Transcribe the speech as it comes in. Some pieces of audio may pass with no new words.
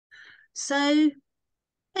So,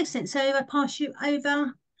 excellent. So I pass you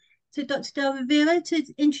over to Dr. Del Rivera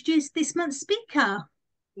to introduce this month's speaker.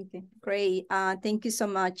 Okay, great. Thank you so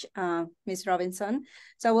much, Ms. Robinson.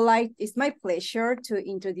 So I would like, it's my pleasure to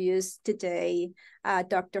introduce today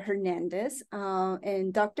Dr. Hernandez.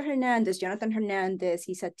 And Dr. Hernandez, Jonathan Hernandez,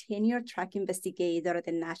 he's a tenure track investigator at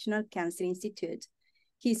the National Cancer Institute.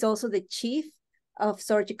 He's also the chief of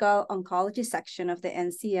surgical oncology section of the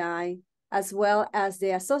NCI, as well as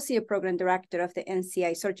the associate program director of the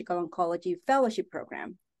NCI Surgical Oncology Fellowship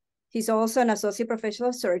Program. He's also an associate professor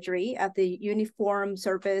of surgery at the Uniform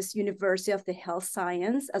Service University of the Health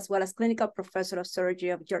Science, as well as clinical professor of surgery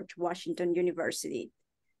of George Washington University.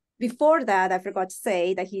 Before that, I forgot to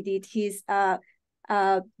say that he did his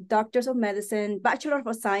Doctors of Medicine, Bachelor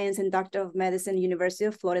of Science and Doctor of Medicine, University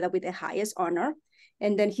of Florida with the highest honor.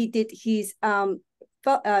 And then he did his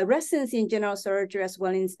residency in general surgery as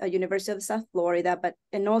well in University of South Florida,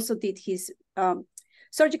 and also did his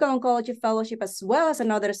surgical oncology fellowship, as well as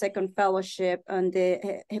another second fellowship on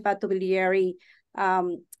the hepatobiliary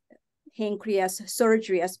pancreas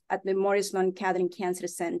surgery at Memorial Sloan Kettering Cancer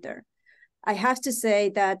Center. I have to say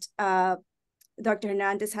that Dr.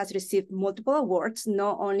 Hernandez has received multiple awards,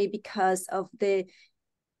 not only because of the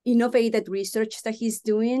innovative research that he's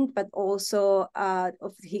doing, but also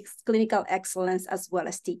of his clinical excellence as well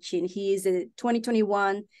as teaching. He is a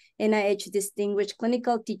 2021 NIH Distinguished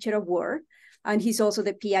Clinical Teacher Award, and he's also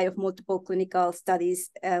the PI of multiple clinical studies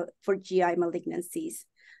for GI malignancies.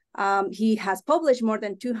 He has published more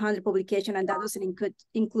than 200 publications, and that doesn't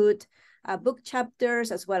include book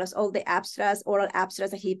chapters, as well as all the abstracts, oral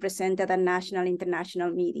abstracts that he presented at national,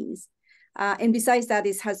 international meetings. And besides that,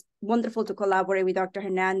 it has wonderful to collaborate with Dr.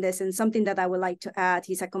 Hernandez. And something that I would like to add,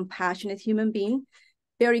 he's a compassionate human being,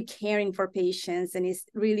 very caring for patients, and it's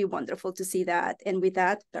really wonderful to see that. And with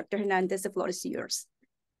that, Dr. Hernandez, the floor is yours.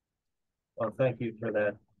 Well, thank you for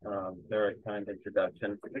that very kind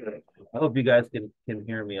introduction. I hope you guys can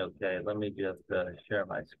hear me okay. Let me just share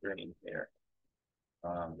my screen here.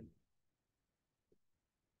 Hold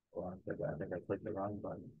on, I think I clicked the wrong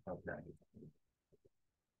button. Okay.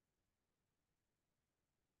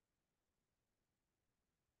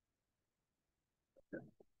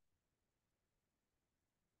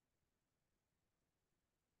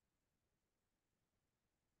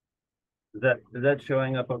 Is that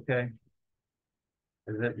showing up okay?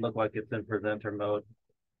 Does it look like it's in presenter mode?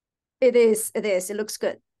 It is. It looks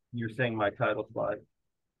good. You're seeing my title slide?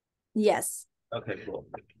 Yes. Okay, cool.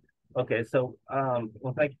 Okay, so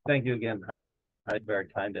well, thank you again. A very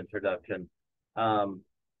kind introduction. I'll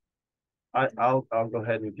go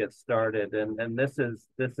ahead and get started, and this is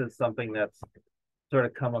something that's sort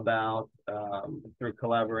of come about through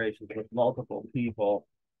collaborations with multiple people,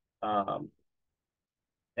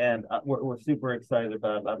 and we're super excited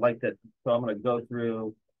about it. I'd like to, so I'm going to go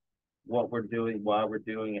through what we're doing, why we're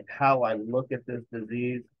doing it, how I look at this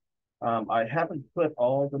disease. I haven't put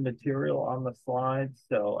all the material on the slides,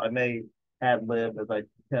 so I may ad lib as I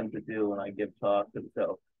tend to do when I give talks. And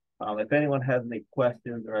so if anyone has any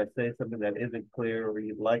questions, or I say something that isn't clear, or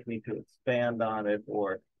you'd like me to expand on it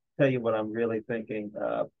or tell you what I'm really thinking,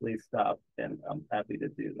 please stop, and I'm happy to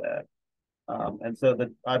do that. And so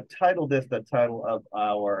I've titled this the title of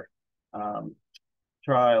our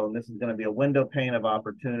trial, and this is going to be a window pane of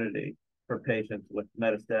opportunity for patients with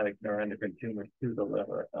metastatic neuroendocrine tumors to the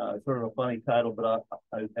liver. Sort of a funny title, but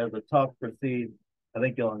as the talk proceeds, I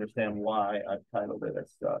think you'll understand why I've titled it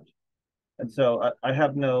as such. And so I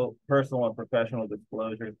have no personal or professional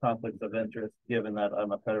disclosures, conflicts of interest, given that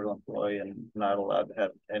I'm a federal employee and not allowed to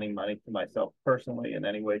have any money to myself personally in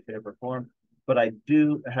any way, shape, or form. But I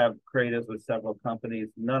do have creatives with several companies,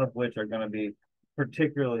 none of which are going to be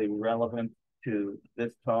particularly relevant to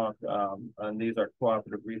this talk. And these are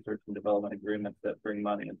cooperative research and development agreements that bring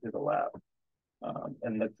money into the lab.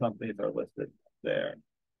 And the companies are listed there.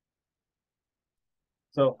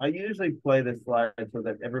 So I usually play this slide so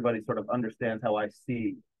that everybody sort of understands how I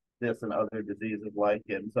see this and other diseases like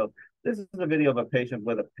it. And so this is a video of a patient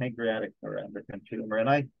with a pancreatic neuroendocrine tumor.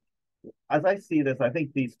 And as I see this, I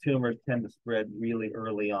think these tumors tend to spread really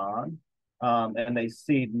early on. And they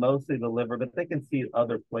seed mostly the liver, but they can seed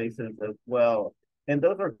other places as well. And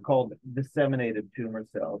those are called disseminated tumor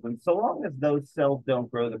cells. And so long as those cells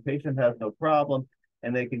don't grow, the patient has no problem,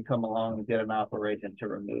 and they can come along and get an operation to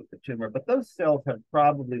remove the tumor. But those cells have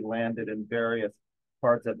probably landed in various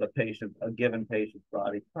parts of a given patient's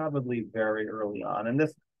body, probably very early on. And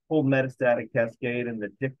this whole metastatic cascade and the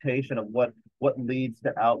dictation of what leads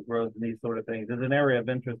to outgrowth and these sort of things is an area of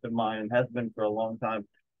interest of mine and has been for a long time,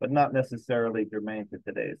 but not necessarily germane to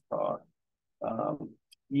today's talk.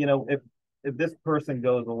 You know, if this person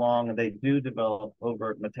goes along and they do develop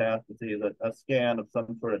overt metastases, a scan of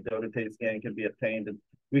some sort of dotatate scan can be obtained, and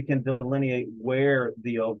we can delineate where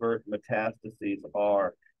the overt metastases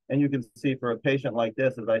are. And you can see for a patient like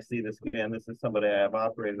this, as I see the scan, this is somebody I have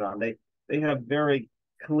operated on, they have very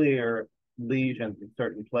clear lesions in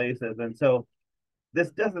certain places. And so this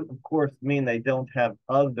doesn't, of course, mean they don't have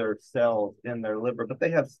other cells in their liver, but they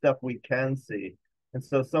have stuff we can see. And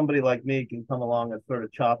so somebody like me can come along and sort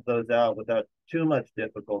of chop those out without too much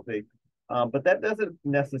difficulty. But that doesn't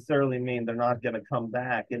necessarily mean they're not going to come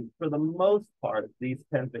back. And for the most part, these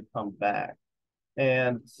tend to come back.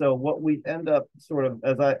 And so what we end up sort of,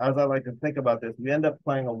 as I like to think about this, we end up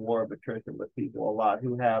playing a war of attrition with people a lot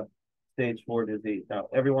who have stage 4 disease. Now,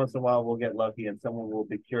 every once in a while, we'll get lucky and someone will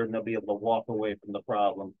be cured and they'll be able to walk away from the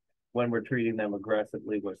problem when we're treating them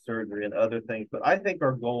aggressively with surgery and other things. But I think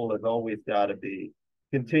our goal has always got to be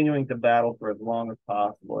continuing to battle for as long as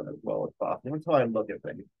possible and as well as possible. That's how I look at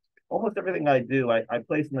things. Almost everything I do, I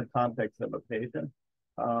place in the context of a patient,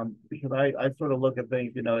 because I sort of look at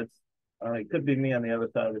things, it could be me on the other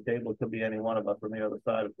side of the table. It could be any one of us on the other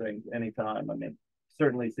side of things anytime. I mean,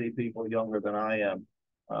 certainly see people younger than I am.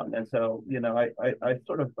 And so, I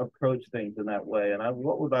sort of approach things in that way. And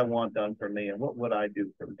what would I want done for me? And what would I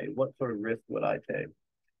do for me? What sort of risk would I take?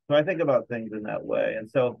 So I think about things in that way. And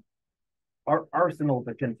so our arsenal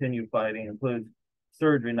to continue fighting includes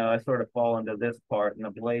surgery. Now I sort of fall into this part, and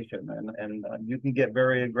ablation. And you can get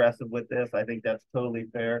very aggressive with this. I think that's totally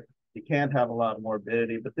fair. You can't have a lot of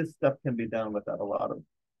morbidity, but this stuff can be done without a lot of,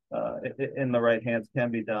 in the right hands, can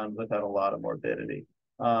be done without a lot of morbidity.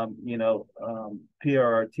 PRRT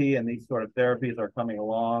and these sort of therapies are coming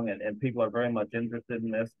along, and people are very much interested in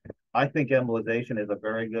this. I think embolization is a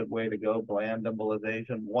very good way to go, bland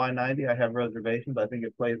embolization. Y90, I have reservations. I think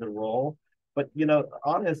it plays a role. But,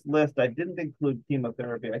 on this list, I didn't include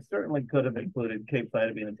chemotherapy. I certainly could have included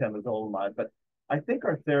capecitabine and temozolomide, but I think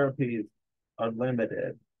our therapies are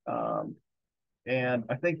limited. And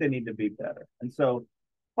I think they need to be better. And so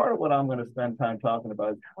part of what I'm going to spend time talking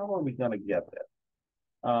about is how are we going to get there?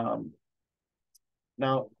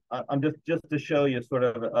 Now, I'm just to show you sort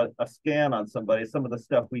of a scan on somebody, some of the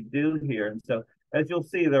stuff we do here. And so as you'll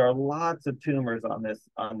see, there are lots of tumors on this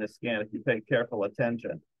scan if you pay careful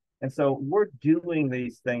attention. And so we're doing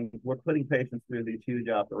these things. We're putting patients through these huge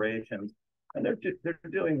operations, and they're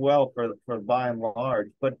doing well for by and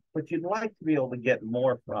large. But you'd like to be able to get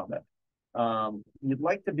more from it. You'd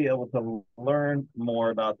like to be able to learn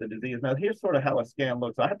more about the disease. Now, here's sort of how a scan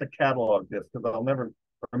looks. I have to catalog this because I'll never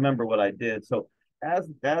remember what I did. So as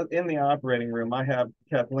in the operating room, I have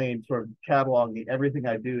Kathleen sort of cataloging everything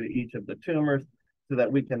I do to each of the tumors so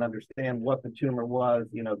that we can understand what the tumor was,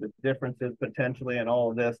 the differences potentially and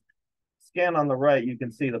all of this. Scan on the right, you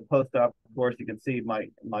can see the post-op, of course, you can see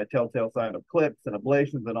my telltale sign of clips and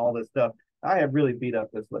ablations and all this stuff. I have really beat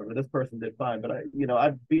up this liver. This person did fine, but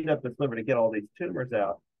I've beat up this liver to get all these tumors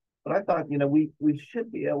out. But I thought, we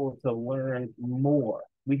should be able to learn more.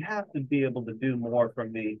 We have to be able to do more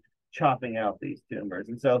from the chopping out these tumors.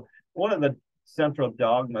 And so one of the central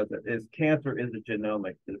dogmas is cancer is a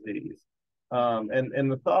genomic disease.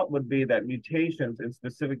 And the thought would be that mutations in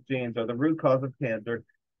specific genes are the root cause of cancer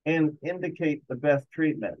and indicate the best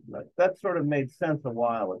treatment. That sort of made sense a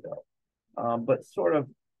while ago. But sort of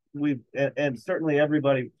and certainly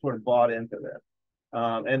everybody sort of bought into this.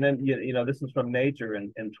 And then, this is from Nature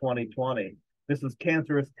in 2020. This is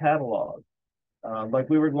Cancerous Catalog. Like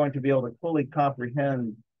we were going to be able to fully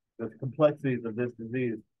comprehend the complexities of this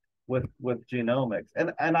disease with genomics.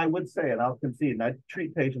 And I would say, and I'll concede, and I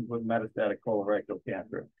treat patients with metastatic colorectal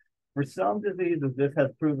cancer. For some diseases, this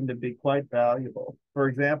has proven to be quite valuable. For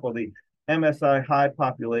example, the MSI high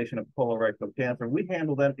population of colorectal cancer, we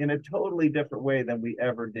handle them in a totally different way than we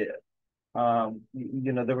ever did.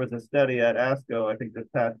 There was a study at ASCO, I think this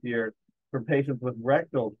past year, for patients with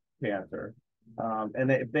rectal cancer. And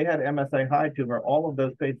if they had MSI high tumor, all of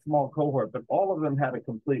those patients, small cohort, but all of them had a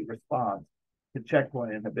complete response to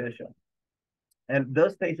checkpoint inhibition. And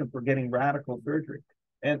those patients were getting radical surgery.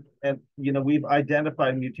 And we've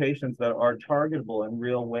identified mutations that are targetable in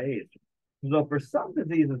real ways. So for some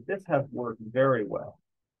diseases, this has worked very well.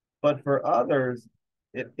 But for others,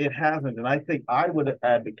 it hasn't. And I think I would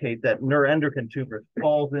advocate that neuroendocrine tumors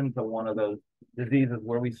falls into one of those diseases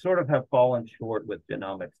where we sort of have fallen short with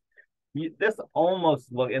genomics. This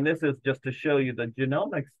almost and this is just to show you the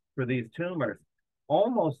genomics for these tumors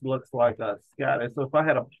almost looks like a scatter. So if I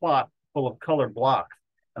had a plot full of colored blocks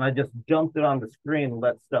and I just dumped it on the screen and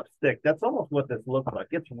let stuff stick, that's almost what this looks like.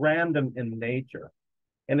 It's random in nature.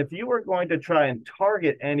 And if you were going to try and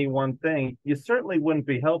target any one thing, you certainly wouldn't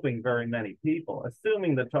be helping very many people,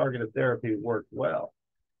 assuming the targeted therapy worked well.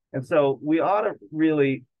 And so we ought to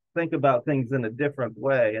really think about things in a different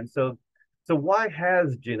way. And so why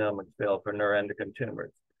has genomics failed for neuroendocrine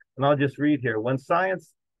tumors? And I'll just read here. When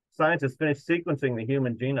scientists finished sequencing the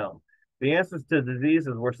human genome, the answers to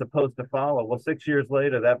diseases were supposed to follow. Well, 6 years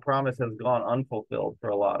later, that promise has gone unfulfilled for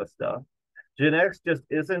a lot of stuff. Genetics just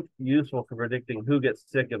isn't useful for predicting who gets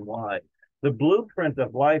sick and why. The blueprint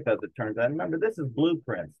of life, as it turns out, remember, this is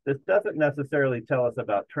blueprints. This doesn't necessarily tell us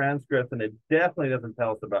about transcripts, and it definitely doesn't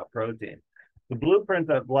tell us about protein. The blueprint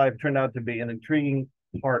of life turned out to be an intriguing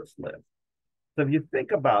parts list. So if you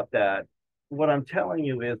think about that, what I'm telling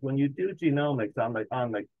you is when you do genomics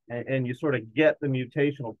and you sort of get the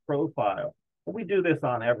mutational profile, well, we do this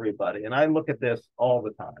on everybody, and I look at this all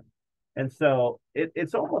the time. And so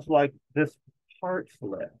it's almost like this parts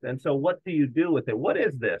list. And so what do you do with it? What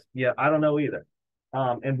is this? Yeah, I don't know either.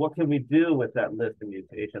 And what can we do with that list of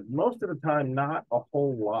mutations? Most of the time, not a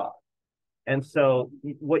whole lot. And so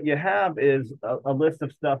what you have is a list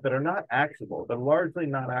of stuff that are not actionable. They're largely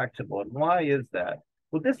not actionable. And why is that?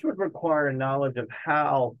 Well, this would require knowledge of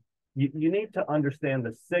how you need to understand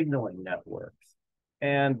the signaling networks.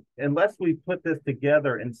 And unless we put this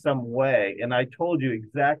together in some way, and I told you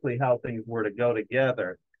exactly how things were to go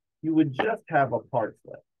together, you would just have a parts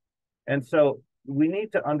list. And so we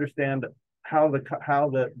need to understand how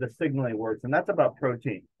the signaling works, and that's about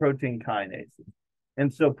protein kinases.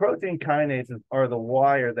 And so protein kinases are the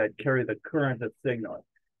wire that carry the current of signaling.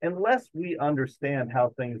 Unless we understand how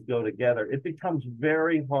things go together, it becomes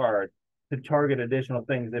very hard to target additional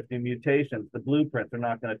things if the mutations, the blueprints, are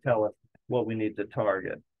not going to tell us what we need to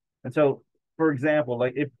target. And so, for example,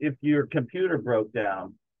 like if your computer broke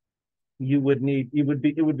down, it would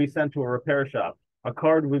be sent to a repair shop. A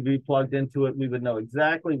card would be plugged into it. We would know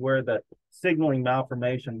exactly where the signaling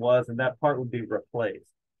malformation was, and that part would be replaced.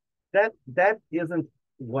 That isn't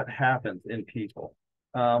what happens in people.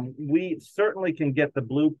 We certainly can get the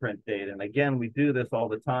blueprint data, and again, we do this all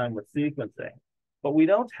the time with sequencing, but we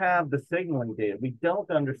don't have the signaling data. We don't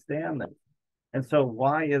understand them. And so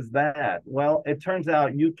why is that? Well, it turns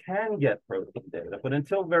out you can get protein data, but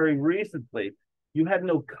until very recently, you had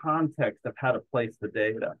no context of how to place the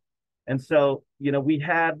data. And so, we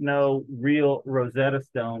had no real Rosetta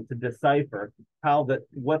Stone to decipher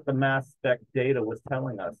what the mass spec data was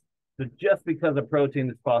telling us. So just because a protein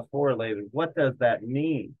is phosphorylated, what does that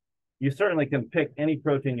mean? You certainly can pick any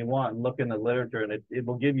protein you want and look in the literature, and it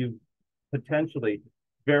will give you potentially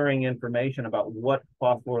varying information about what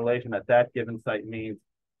phosphorylation at that given site means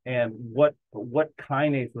and what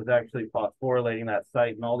kinase was actually phosphorylating that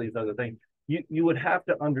site and all these other things. You would have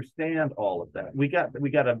to understand all of that. We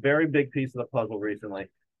got a very big piece of the puzzle recently,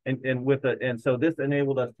 and so this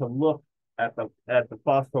enabled us to look at the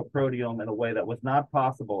phosphoproteome in a way that was not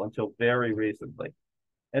possible until very recently.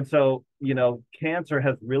 And so, cancer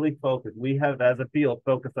has really focused. We have, as a field,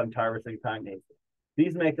 focused on tyrosine kinases.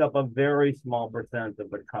 These make up a very small percent of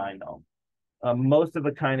the kinome. Most of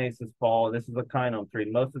the kinases fall, this is a kinome tree,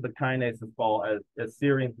 most of the kinases fall as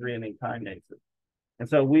serine threonine kinases. And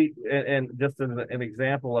so and just as an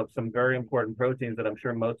example of some very important proteins that I'm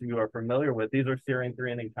sure most of you are familiar with, these are serine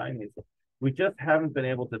threonine kinases. We just haven't been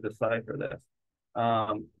able to decipher this.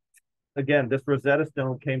 Again, this Rosetta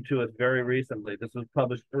Stone came to us very recently. This was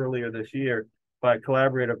published earlier this year by a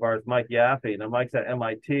collaborator of ours, Mike Yaffe. Now, Mike's at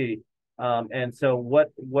MIT. And so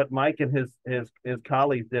what Mike and his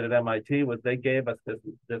colleagues did at MIT was they gave us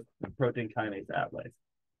this protein kinase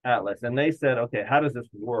atlas. And they said, okay, how does this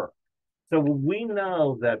work? So we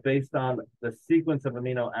know that based on the sequence of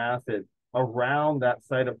amino acids around that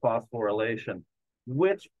site of phosphorylation,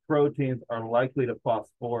 which proteins are likely to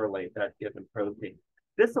phosphorylate that given protein.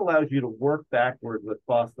 This allows you to work backwards with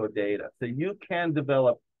phosphodata. So you can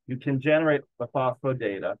generate the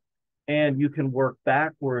phosphodata, and you can work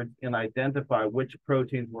backwards and identify which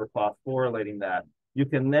proteins were phosphorylating that. You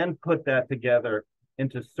can then put that together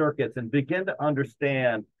into circuits and begin to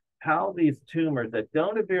understand how these tumors that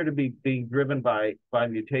don't appear to be being driven by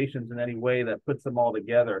mutations in any way that puts them all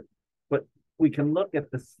together, but we can look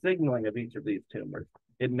at the signaling of each of these tumors.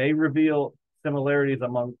 It may reveal similarities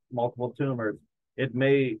among multiple tumors. It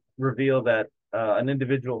may reveal that an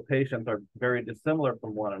individual patients are very dissimilar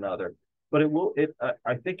from one another, but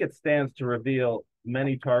I think it stands to reveal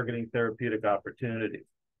many targeting therapeutic opportunities.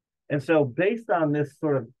 And so based on this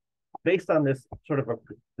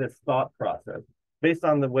thought process, based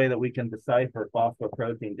on the way that we can decipher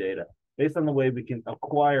phosphoprotein data, based on the way we can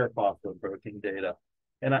acquire phosphoprotein data,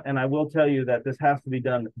 and I will tell you that this has to be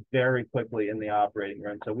done very quickly in the operating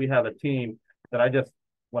room. So we have a team that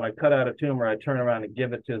when I cut out a tumor, I turn around and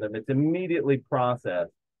give it to them. It's immediately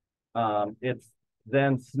processed. It's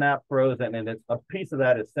then snap frozen, and it's a piece of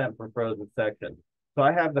that is sent for frozen section. So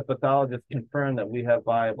I have the pathologist confirm that we have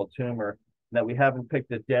viable tumor, that we haven't picked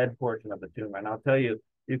the dead portion of the tumor. And I'll tell you,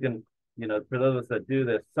 you can, for those of us that do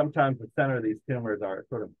this, sometimes the center of these tumors are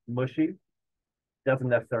sort of mushy. Doesn't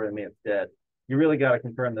necessarily mean it's dead. You really got to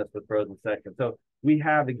confirm this with frozen section. So we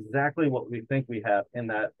have exactly what we think we have in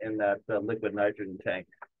that liquid nitrogen tank.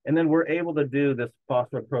 And then we're able to do this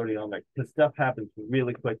phosphoproteomic because stuff happens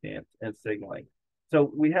really quickly in signaling. So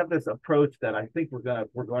we have this approach that I think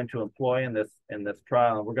we're going to employ in this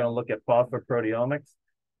trial, and we're going to look at phosphoproteomics.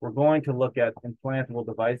 We're going to look at implantable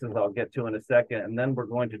devices I'll get to in a second, and then we're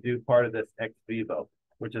going to do part of this ex vivo,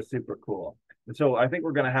 which is super cool. And so I think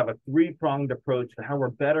we're going to have a three-pronged approach to how we're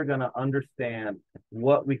better going to understand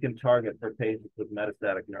what we can target for patients with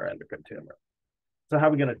metastatic neuroendocrine tumor. So how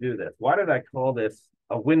are we going to do this? Why did I call this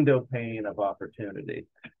a window pane of opportunity?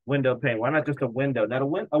 Window pane. Why not just a window? Now,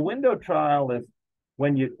 a window trial is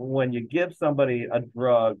when you give somebody a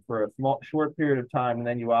drug for a short period of time and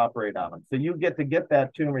then you operate on them. So you get to get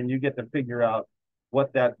that tumor and you get to figure out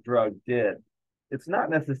what that drug did. It's not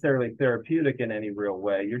necessarily therapeutic in any real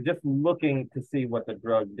way. You're just looking to see what the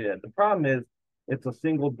drug did. The problem is it's a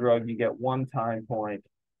single drug. You get one time point,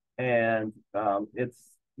 and it's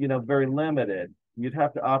very limited. You'd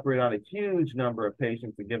have to operate on a huge number of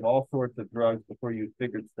patients and give all sorts of drugs before you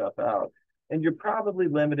figured stuff out. And you're probably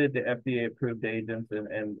limited to FDA-approved agents,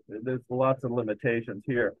 and there's lots of limitations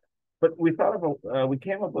here. But we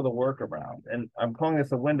came up with a workaround, and I'm calling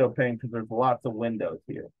this a window pane because there's lots of windows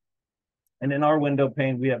here. And in our window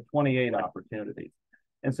pane, we have 28 opportunities.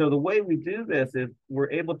 And so the way we do this is we're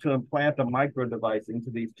able to implant a micro device into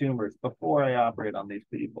these tumors before I operate on these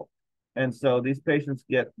people. And so these patients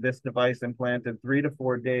get this device implanted 3 to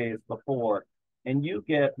 4 days before, and you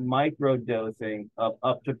get micro dosing of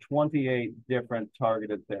up to 28 different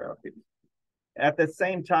targeted therapies. At the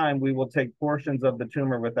same time, we will take portions of the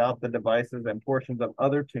tumor without the devices and portions of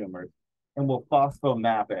other tumors, and we'll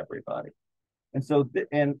phosphomap everybody. And so,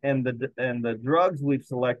 the drugs we've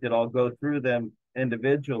selected, I'll go through them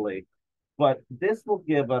individually, but this will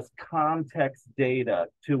give us context data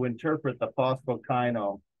to interpret the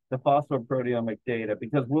phosphokinome, the phosphoproteomic data,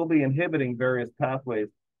 because we'll be inhibiting various pathways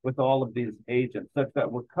with all of these agents, such that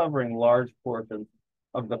we're covering large portions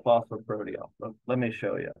of the phosphoproteome. So let me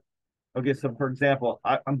show you. Okay, so for example,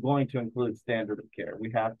 I'm going to include standard of care.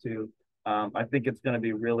 We have to. I think it's going to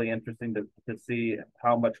be really interesting to see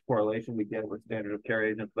how much correlation we get with standard of care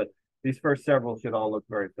agents, but these first several should all look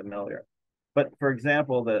very familiar. But for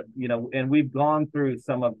example, and we've gone through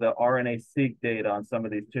some of the RNA-seq data on some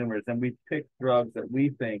of these tumors, and we've picked drugs that we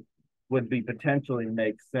think would be potentially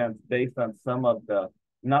make sense based on some of the,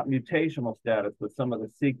 not mutational status, but some of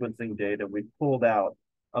the sequencing data we pulled out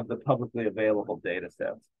of the publicly available data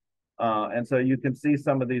sets. And so you can see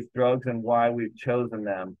some of these drugs and why we've chosen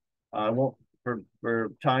them. I won't,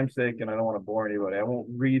 for time's sake, and I don't want to bore anybody, I won't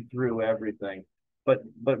read through everything, but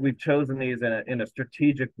we've chosen these in a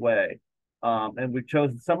strategic way. And we've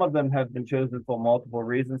chosen, some of them have been chosen for multiple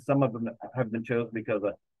reasons. Some of them have been chosen because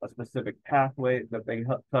of a specific pathway that they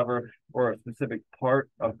cover, or a specific part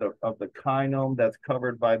of the kinome that's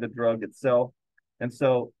covered by the drug itself. And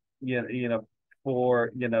so,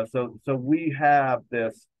 so we have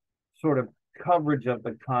this sort of coverage of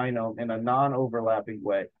the kinome in a non-overlapping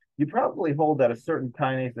way. You probably hold that a certain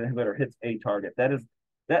kinase inhibitor hits a target. That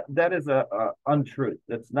is a untruth.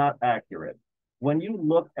 That's not accurate. When you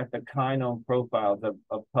look at the kinome profiles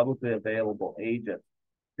of publicly available agents,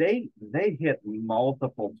 they hit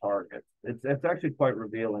multiple targets. It's actually quite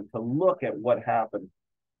revealing to look at what happens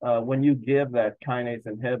when you give that kinase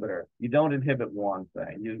inhibitor. You don't inhibit one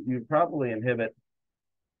thing. You probably inhibit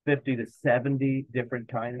 50 to 70 different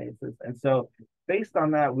kinases. And so based on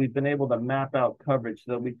that, we've been able to map out coverage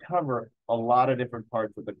so that we cover a lot of different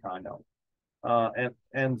parts of the kinome.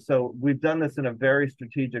 And so we've done this in a very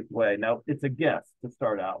strategic way. Now, it's a guess to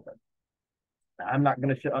start out with. I'm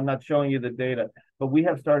not showing you the data, but we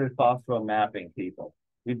have started phosphomapping people.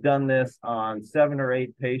 We've done this on 7 or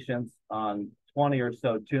 8 patients on 20 or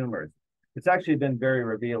so tumors. It's actually been very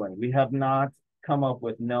revealing. We have not come up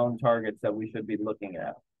with known targets that we should be looking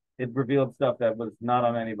at. It revealed stuff that was not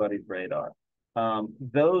on anybody's radar.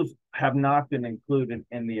 Those have not been included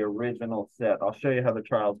in the original set. I'll show you how the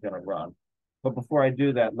trial is going to run. But before I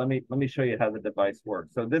do that, let me show you how the device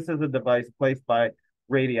works. So this is a device placed by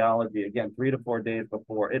radiology, again, 3 to 4 days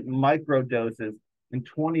before. It microdoses in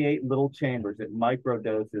 28 little chambers. It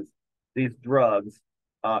microdoses these drugs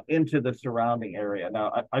into the surrounding area.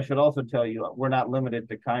 Now, I should also tell you, we're not limited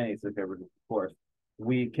to kinase inhibitors, of course.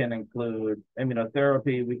 We can include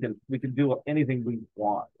immunotherapy. We can do anything we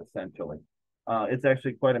want, essentially. It's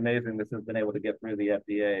actually quite amazing this has been able to get through the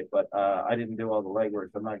FDA, but I didn't do all the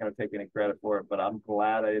legwork, so I'm not going to take any credit for it, but I'm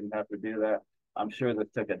glad I didn't have to do that. I'm sure this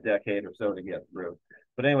took a decade or so to get through.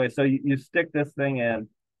 But anyway, so you stick this thing in,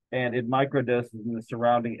 and it microdoses in the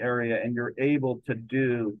surrounding area, and you're able to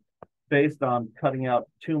do, based on cutting out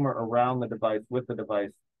tumor around the device with the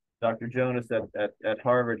device. Dr. Jonas at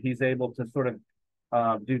Harvard, he's able to sort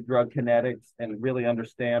of do drug kinetics and really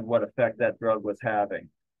understand what effect that drug was having.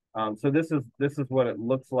 So this is what it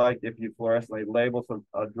looks like if you fluorescently label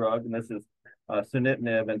a drug, and this is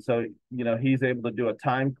sunitinib. And so, he's able to do a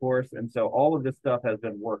time course. And so all of this stuff has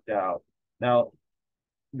been worked out. Now,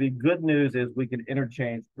 the good news is we can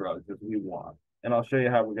interchange drugs as we want. And I'll show you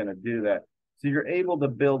how we're going to do that. So you're able to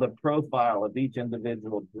build a profile of each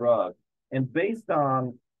individual drug. And based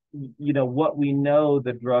on, what we know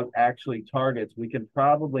the drug actually targets, we can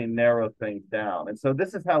probably narrow things down. And so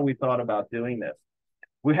this is how we thought about doing this.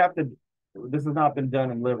 This has not been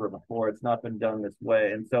done in liver before. It's not been done this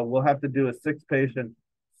way. And so we'll have to do a 6-patient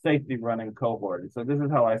safety running cohort. And so this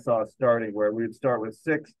is how I saw it starting, where we would start with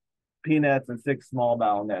 6 PNETs and 6 small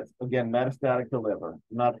bowel nets. Again, metastatic to liver.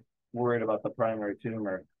 I'm not worried about the primary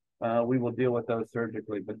tumor. We will deal with those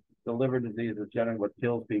surgically, but the liver disease is generally what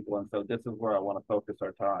kills people. And so this is where I want to focus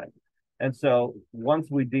our time. And so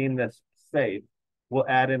once we deem this safe, we'll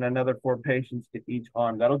add in another 4 patients to each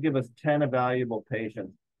arm. That'll give us 10 evaluable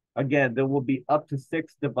patients. Again, there will be up to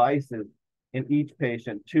 6 devices in each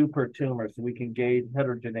patient, 2 per tumor, so we can gauge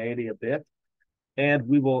heterogeneity a bit. And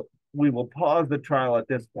we will pause the trial at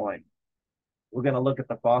this point. We're going to look at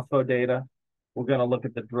the phospho data. We're going to look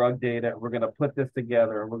at the drug data. We're going to put this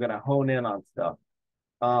together, and we're going to hone in on stuff.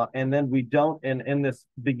 And then we don't, in this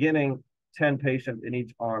beginning 10 patients in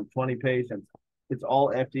each arm, 20 patients, it's all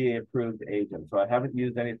FDA approved agents. So I haven't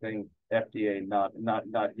used anything FDA,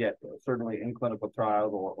 not yet, certainly in clinical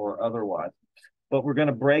trials or otherwise. But we're going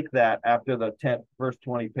to break that after the first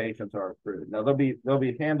 20 patients are approved. Now they'll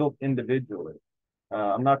be handled individually.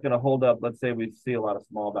 I'm not going to hold up, let's say we see a lot of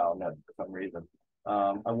small bowel net for some reason.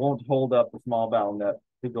 I won't hold up the small bowel net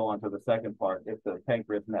to go on to the second part if the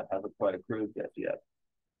pancreas net hasn't quite accrued yet.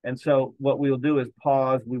 And so what we'll do is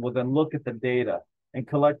pause. We will then look at the data, and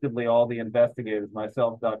collectively all the investigators,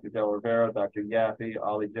 myself, Dr. Del Rivera, Dr. Yaffe,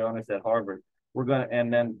 Ollie Jonas at Harvard,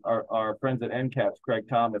 and then our friends at NCAPS, Craig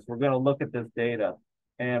Thomas, we're going to look at this data,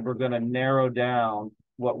 and we're going to narrow down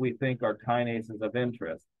what we think are kinases of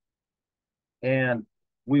interest. And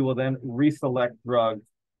we will then reselect drugs,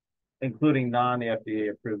 including non-FDA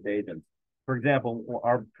approved agents. For example,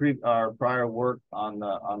 our prior work on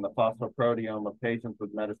the phosphoproteome of patients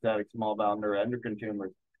with metastatic small bowel neuroendocrine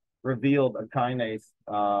tumors revealed a kinase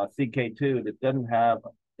CK2 that doesn't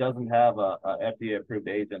have a FDA approved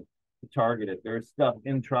agent to target it. There's stuff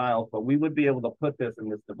in trials, but we would be able to put this in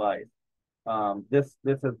this device. This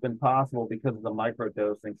has been possible because of the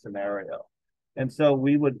microdosing scenario. And so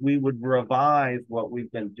we would revise what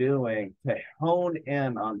we've been doing to hone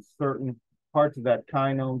in on certain parts of that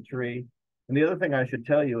kinome tree. And the other thing I should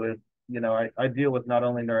tell you is, I deal with not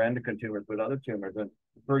only neuroendocrine tumors, but other tumors. And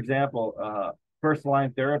for example,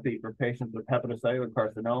 first-line therapy for patients with hepatocellular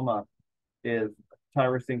carcinoma is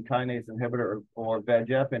tyrosine kinase inhibitor or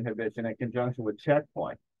VEGF inhibition in conjunction with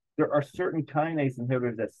checkpoint. There are certain kinase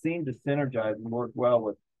inhibitors that seem to synergize and work well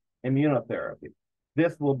with immunotherapy.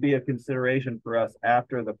 This will be a consideration for us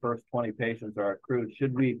after the first 20 patients are accrued.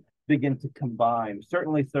 Should we begin to combine?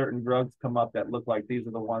 Certainly certain drugs come up that look like these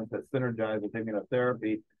are the ones that synergize with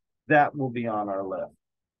immunotherapy. That will be on our list.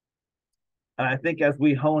 And I think as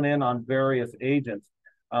we hone in on various agents,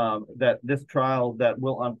 that this trial that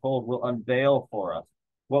will unfold will unveil for us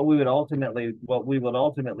what we would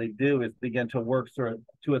ultimately do is begin to work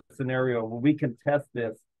to a scenario where we can test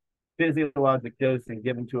this physiologic dosing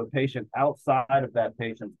given to a patient outside of that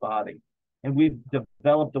patient's body. And we've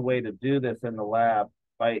developed a way to do this in the lab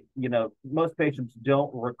by, most patients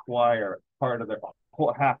don't require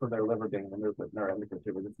half of their liver being removed with neuroendocrine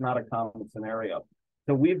tumors. It's not a common scenario.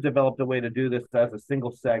 So we've developed a way to do this as a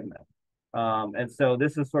single segment. And so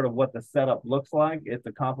this is sort of what the setup looks like. It's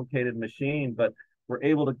a complicated machine, but we're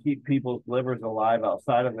able to keep people's livers alive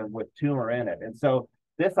outside of them with tumor in it. And so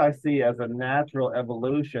this I see as a natural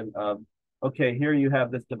evolution of, okay, here you have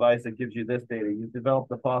this device that gives you this data. You've developed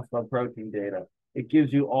the phosphoprotein data. It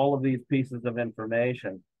gives you all of these pieces of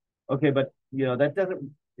information. Okay, but that doesn't,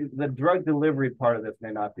 the drug delivery part of this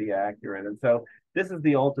may not be accurate. And so this is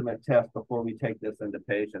the ultimate test before we take this into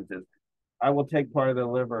patients is I will take part of the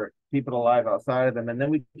liver, keep it alive outside of them, and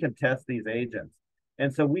then we can test these agents.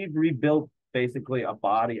 And so we've rebuilt basically a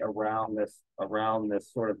body around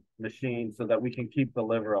this sort of machine so that we can keep the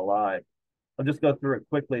liver alive. I'll just go through it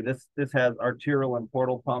quickly. This has arterial and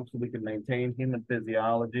portal pumps so we can maintain human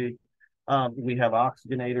physiology. We have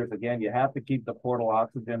oxygenators. Again, you have to keep the portal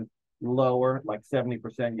oxygen lower, like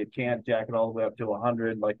 70%. You can't jack it all the way up to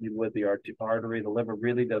 100 like you would the artery. The liver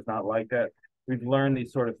really does not like that. We've learned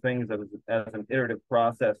these sort of things as an iterative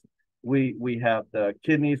process. We have the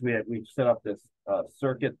kidneys. We've set up this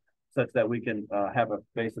circuit such that we can have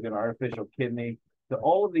basically an artificial kidney. So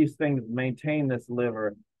all of these things maintain this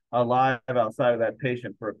liver alive outside of that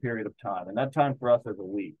patient for a period of time, and that time for us is a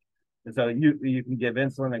week. And so you can give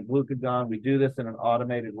insulin and glucagon. We do this in an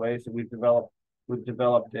automated way. So we've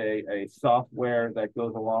developed a software that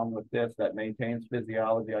goes along with this that maintains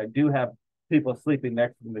physiology. I do have people sleeping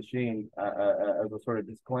next to the machine as a sort of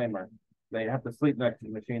disclaimer. They have to sleep next to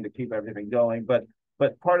the machine to keep everything going. But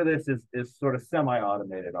part of this is sort of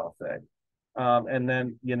semi-automated, I'll say. And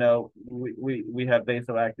then, we have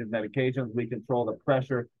vasoactive medications. We control the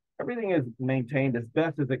pressure. Everything is maintained as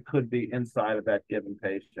best as it could be inside of that given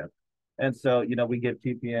patient. And so, we give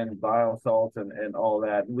TPN and bile salts and all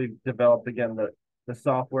that. We've developed, again, the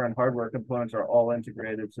software and hardware components are all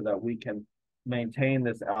integrated so that we can maintain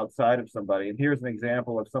this outside of somebody. And here's an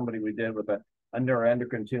example of somebody we did with a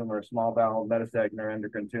neuroendocrine tumor, a small bowel metastatic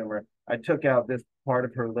neuroendocrine tumor. I took out this part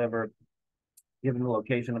of her liver, given the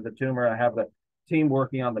location of the tumor. I have the team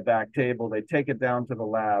working on the back table. They take it down to the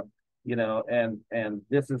lab, and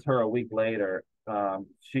this is her a week later. I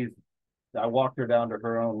walked her down to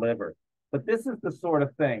her own liver. But this is the sort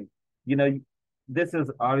of thing, this is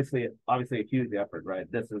obviously a huge effort, right?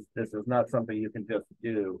 This is not something you can just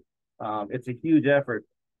do. It's a huge effort.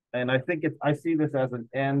 And I see this as an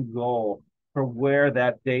end goal for where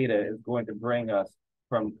that data is going to bring us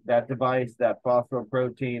from that device, that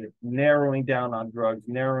phosphoprotein, narrowing down on drugs,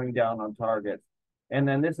 narrowing down on targets. And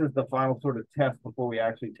then this is the final sort of test before we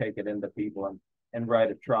actually take it into people and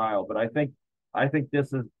write a trial. But I think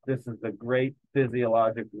this is a great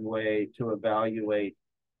physiologic way to evaluate,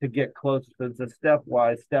 to get close. It's a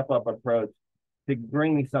stepwise, step-up approach to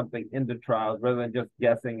bringing something into trials rather than just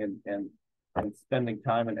guessing and spending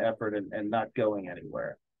time and effort and not going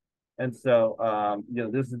anywhere. And so,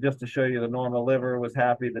 this is just to show you the normal liver was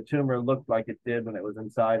happy. The tumor looked like it did when it was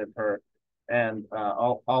inside of her. And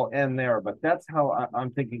I'll end there. But that's how I'm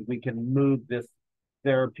thinking we can move this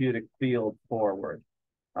therapeutic field forward.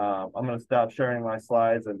 I'm going to stop sharing my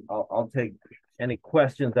slides, and I'll take any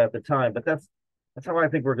questions at the time. But that's how I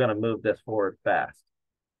think we're going to move this forward fast.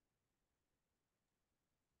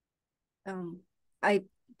 I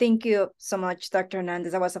thank you so much, Dr.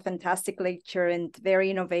 Hernandez. That was a fantastic lecture and very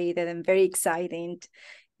innovative and very exciting.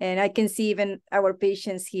 And I can see even our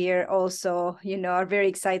patients here also, are very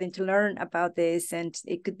excited to learn about this, and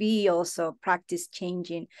it could be also practice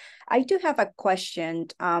changing. I do have a question.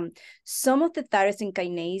 Some of the tyrosine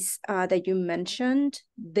kinase that you mentioned,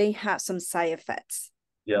 they have some side effects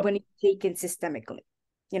when it's taken systemically,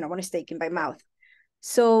 when it's taken by mouth.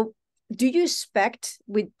 So do you expect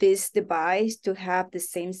with this device to have the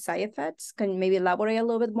same side effects? Can you maybe elaborate a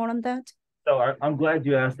little bit more on that? So I'm glad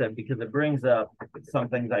you asked that because it brings up some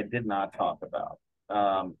things I did not talk about.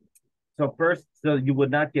 So you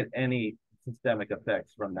would not get any systemic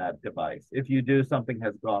effects from that device. If you do, something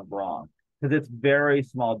has gone wrong because it's very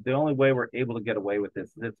small. The only way we're able to get away with this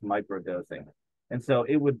is it's microdosing. And so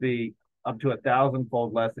it would be up to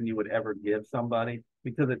 1,000-fold less than you would ever give somebody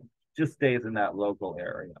because it just stays in that local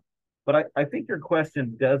area. But I think your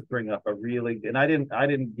question does bring up a really, and I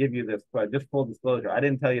didn't give you this, but just full disclosure, I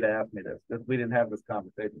didn't tell you to ask me this. We didn't have this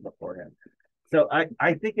conversation beforehand. So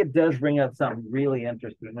I think it does bring up something really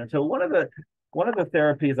interesting. And so one of the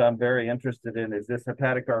therapies I'm very interested in is this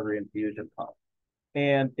hepatic artery infusion pump.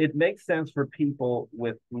 And it makes sense for people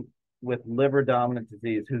with liver dominant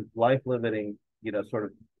disease whose life-limiting, sort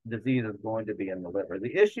of disease is going to be in the liver.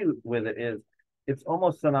 The issue with it is it's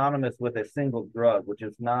almost synonymous with a single drug, which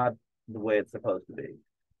is not the way it's supposed to be.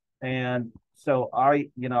 And so I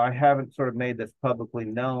haven't sort of made this publicly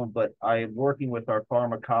known, but I am working with our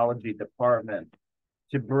pharmacology department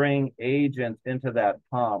to bring agents into that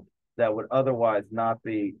pump that would otherwise not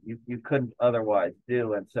be, you couldn't otherwise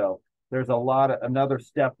do. And so there's another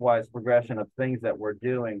stepwise progression of things that we're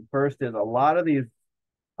doing. First is a lot of these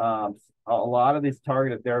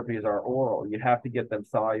targeted therapies are oral. You have to get them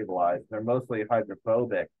solubilized. They're mostly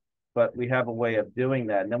hydrophobic, but we have a way of doing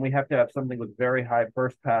that. And then we have to have something with very high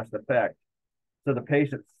first pass effect. So the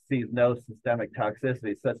patient sees no systemic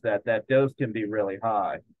toxicity such that that dose can be really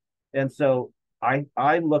high. And so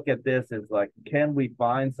I look at this as like, can we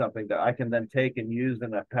find something that I can then take and use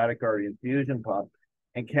in a hepatic artery infusion pump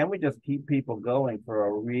And can we just keep people going for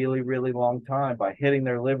a really, really long time by hitting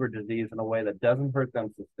their liver disease in a way that doesn't hurt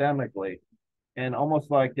them systemically? And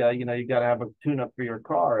almost like, you know, you got to have a tune-up for your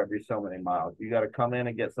car every so many miles. You got to come in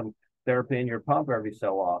and get some therapy in your pump every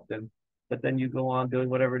so often. But then you go on doing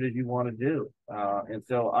whatever it is you want to do. And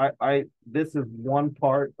so this is one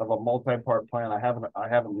part of a multi-part plan. I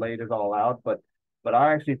haven't laid it all out, but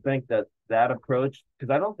I actually think that that approach,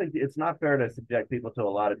 because I don't think it's not fair to subject people to a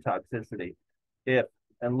lot of toxicity, if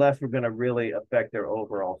unless we're going to really affect their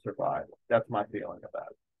overall survival. That's my feeling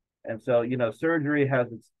about it. And so, you know, surgery has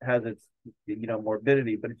its you know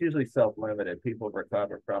morbidity, but it's usually self-limited. People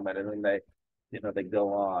recover from it, and then they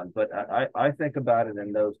go on. But I think about it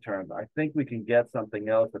in those terms. I think we can get something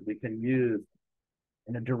else that we can use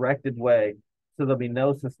in a directed way, so there'll be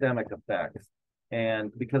no systemic effects.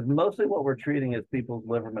 And because mostly what we're treating is people's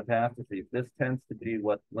liver metastases, this tends to be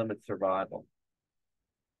what limits survival.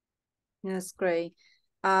 That's great.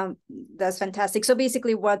 That's fantastic. So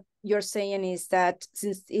basically what you're saying is that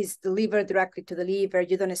since it's delivered directly to the liver,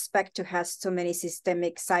 you don't expect to have so many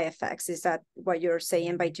systemic side effects. Is that what you're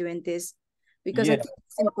saying by doing this? Because Yeah. I think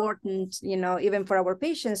it's important, you know, even for our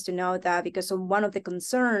patients to know that, because one of the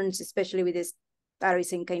concerns, especially with this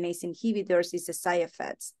tyrosine kinase inhibitors, is the side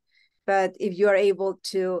effects. But if you are able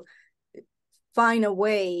to find a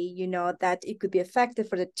way, you know, that it could be effective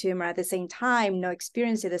for the tumor at the same time, no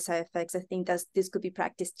experiencing the side effects, I think this could be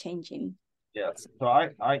practice changing. Yeah. So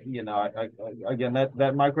again,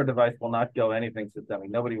 that micro device will not go anything systemic.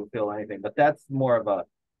 Nobody will feel anything. But that's more of a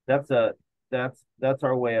that's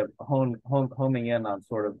our way of homing in on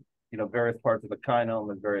sort of, you know, various parts of the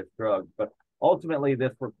kinome and various drugs. But ultimately,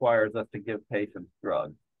 this requires us to give patients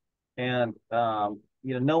drugs. And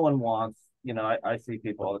you know, no one wants. You know, I see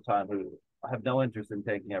people all the time who have no interest in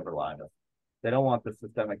taking everolimus. They don't want the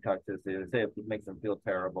systemic toxicity. They say it makes them feel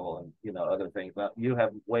terrible, and you know other things. Now, you have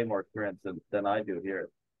way more experience than I do here,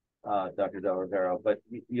 Dr. Del Rivero. But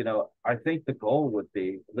you know, I think the goal would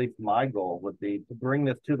be, at least my goal would be, to bring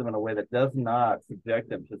this to them in a way that does not subject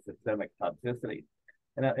them to systemic toxicity.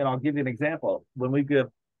 And I'll give you an example. When we give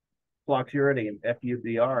fluoxuridine,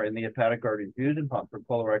 FUBR, in the hepatic artery infusion pump for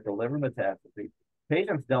colorectal liver metastases,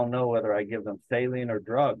 patients don't know whether I give them saline or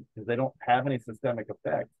drug because they don't have any systemic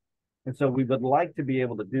effects. And so we would like to be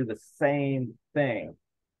able to do the same thing.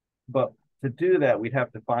 But to do that, we'd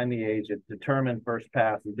have to find the agent, determine first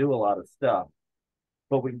pass, and do a lot of stuff.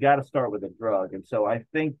 But we've got to start with a drug. And so I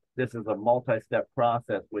think this is a multi-step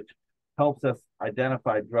process, which helps us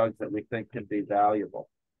identify drugs that we think can be valuable.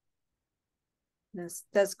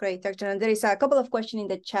 That's great, Dr. And there is a couple of questions in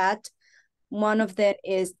the chat. One of them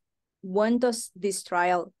is, when does this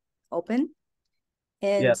trial open?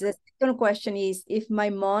 And yes. The second question is, if my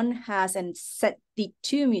mom has an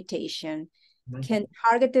SETD2 mutation, can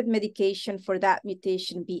targeted medication for that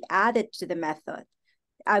mutation be added to the method?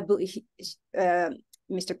 I believe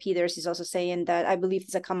Mr. Peters is also saying that I believe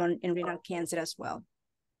it's a common in renal cancer as well.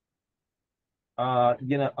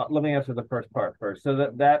 You know, let me answer the first part first. So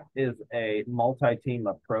that is a multi-team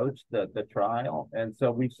approach, the trial. And so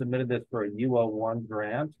we've submitted this for a U01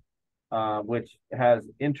 grant, which has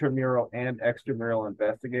intramural and extramural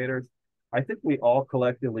investigators. I think we all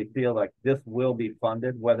collectively feel like this will be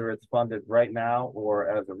funded, whether it's funded right now or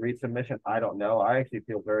as a resubmission. I don't know. I actually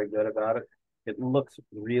feel very good about it. It looks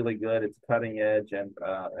really good. It's cutting edge, and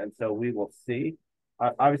so we will see.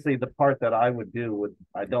 Obviously, the part that I would do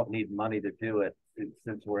I don't need money to do it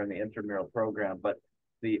since we're in the intramural program, but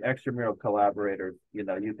the extramural collaborators, you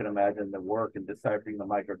know, you can imagine the work in deciphering the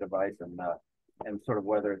micro device and sort of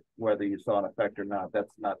whether you saw an effect or not.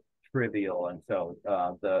 That's not trivial. And so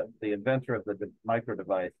the inventor of the micro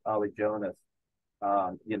device, Ollie Jonas,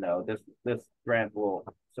 you know, this grant will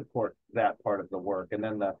support that part of the work. And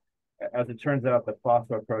then as it turns out, the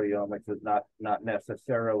phosphoproteomics is not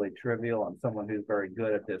necessarily trivial, and someone who's very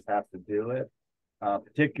good at this has to do it.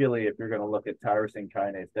 Particularly if you're going to look at tyrosine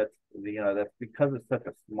kinase, that's because it's such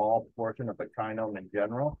a small portion of the kinome in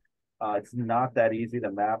general. It's not that easy to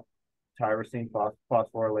map tyrosine,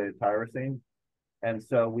 phosphorylated tyrosine. And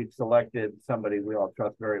so we've selected somebody we all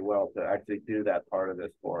trust very well to actually do that part of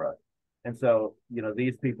this for us. And so, you know,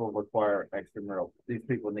 these people require extramural. These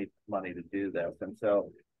people need money to do this. And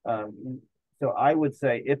so I would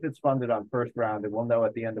say if it's funded on first round, and we'll know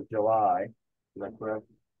at the end of July, is that correct?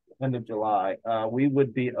 End of July, we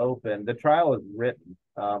would be open. The trial is written.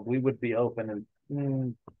 We would be open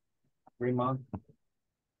in 3 months.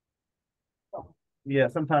 Yeah,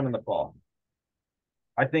 sometime in the fall.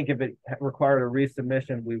 I think if it required a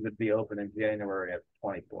resubmission, we would be open in January of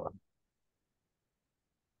 24.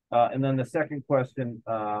 And then the second question,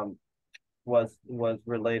 was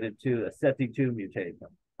related to a SETI2 mutation.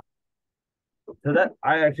 So that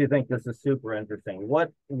I actually think this is super interesting.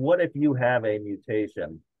 What if you have a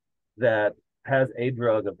mutation that has a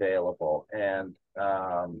drug available, and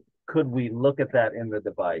could we look at that in the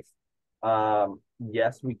device?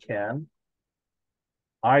 Yes, we can.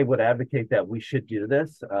 I would advocate that we should do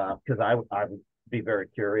this because I would be very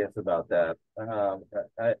curious about that.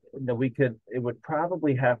 No, we could. It would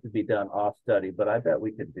probably have to be done off study, but I bet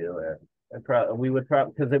we could do it. We would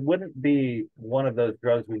probably, because it wouldn't be one of those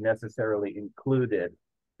drugs we necessarily included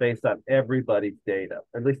based on everybody's data.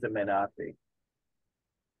 At least it may not be.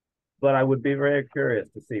 But I would be very curious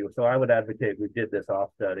to see. So I would advocate we did this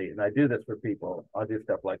off study, and I do this for people. I'll do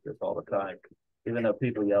stuff like this all the time, even though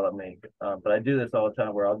people yell at me. But I do this all the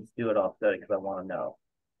time where I'll just do it off study because I want to know.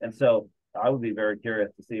 And so I would be very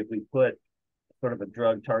curious to see if we put sort of a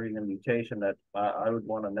drug targeting a mutation that I would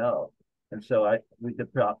want to know. And so we could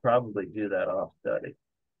probably do that off study.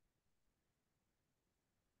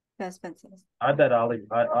 That's fantastic. I bet Ollie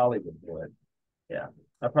would do it. Yeah.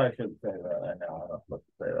 I probably shouldn't say that. I know. I don't supposed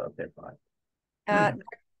to say that. Okay, fine.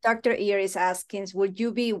 Dr. Ear is asking, would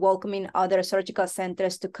you be welcoming other surgical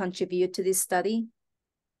centers to contribute to this study?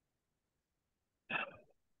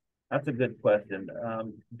 That's a good question.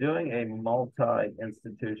 Doing a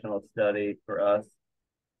multi-institutional study for us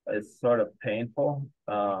is sort of painful.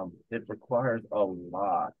 It requires a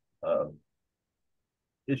lot of,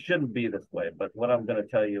 it shouldn't be this way, but what I'm going to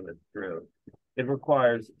tell you is true. It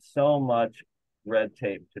requires so much red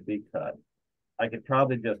tape to be cut. I could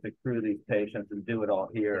probably just accrue these patients and do it all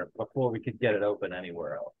here before we could get it open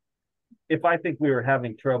anywhere else. If I think we were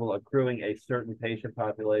having trouble accruing a certain patient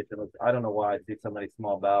population, which I don't know why I see so many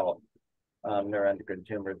small bowel neuroendocrine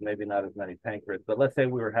tumors, maybe not as many pancreas, but let's say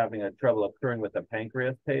we were having a trouble accruing with a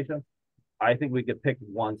pancreas patient, I think we could pick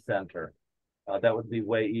one center. That would be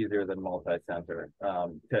way easier than multi-center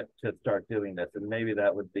to start doing this. And maybe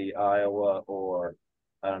that would be Iowa, or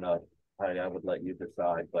I don't know, I would let you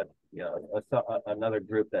decide, but you know, another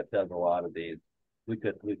group that does a lot of these, we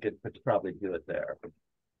could probably do it there.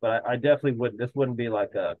 But I definitely would. This wouldn't be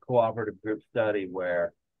like a cooperative group study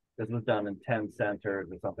where this was done in 10 centers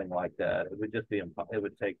or something like that. It would just be, it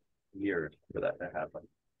would take years for that to happen.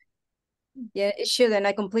 Yeah, it should, and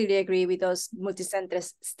I completely agree with those multi-center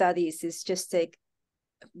studies. It's just take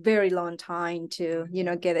a very long time to, you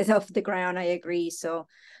know, get it off the ground. I agree. So,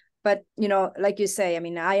 but, you know, like you say, I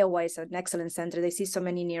mean, Iowa is an excellent center. They see so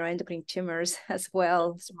many neuroendocrine tumors as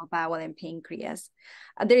well, small bowel and pancreas.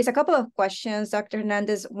 There is a couple of questions, Dr.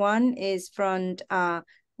 Hernandez. One is from, well,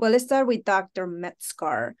 let's start with Dr.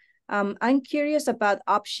 Metzgar. I'm curious about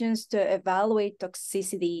options to evaluate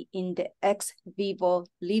toxicity in the ex vivo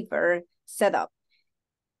liver setup.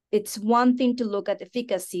 It's one thing to look at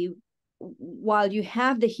efficacy while you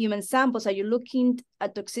have the human samples. Are you looking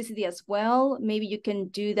at toxicity as well? Maybe you can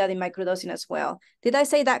do that in microdosing as well. Did I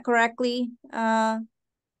say that correctly, Dr.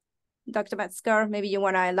 Metzgar? Maybe you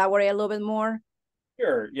want to elaborate a little bit more?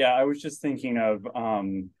 Sure. Yeah, I was just thinking of,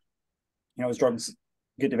 you know, as drugs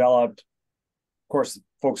get developed, of course,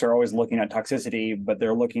 folks are always looking at toxicity, but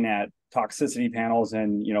they're looking at toxicity panels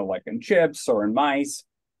in, you know, like in chips or in mice.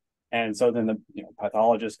 And so then the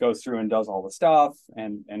pathologist goes through and does all the stuff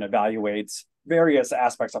and evaluates various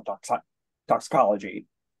aspects of toxicology.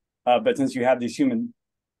 But since you have these human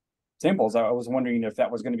samples, I was wondering if that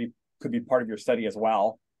was going to be, could be part of your study as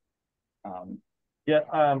well.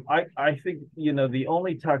 I think, you know, the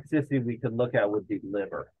only toxicity we could look at would be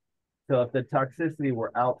liver. So if the toxicity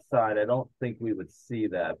were outside, I don't think we would see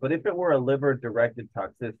that. But if it were a liver-directed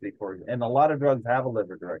toxicity, and a lot of drugs have a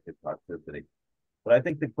liver-directed toxicity, but I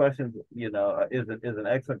think the question, you know, is an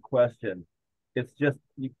excellent question. It's just,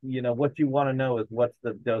 you know, what you want to know is what's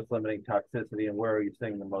the dose-limiting toxicity and where are you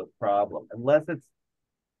seeing the most problem? Unless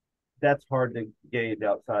that's hard to gauge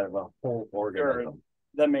outside of a whole organism. Sure.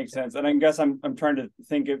 That makes sense. And I guess I'm trying to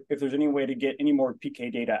think if there's any way to get any more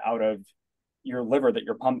PK data out of your liver that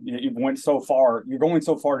you're you've went so far, you're going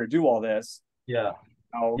so far to do all this. Yeah.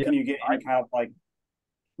 Can you get any kind of like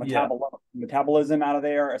metabolism out of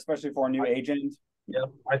there, especially for a new agent? Yeah,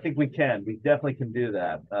 I think we can. We definitely can do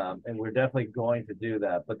that. And we're definitely going to do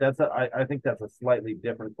that. But I think that's a slightly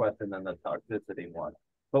different question than the toxicity one.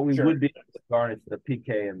 But we would be able to garnish the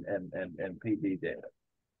PK and PD data.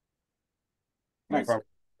 Nice.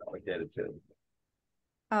 Data too.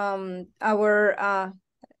 Our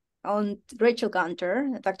on Rachel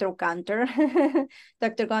Gunter, Dr. Gunter,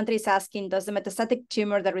 Dr. Gunter is asking, does the metastatic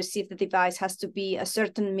tumor that received the device has to be a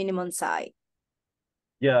certain minimum size?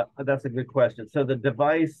 Yeah, that's a good question. So the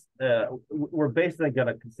device, we're basically going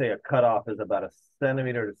to say a cutoff is about 1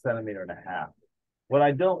 centimeter to 1.5 centimeters. What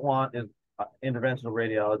I don't want is, interventional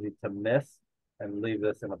radiology to miss and leave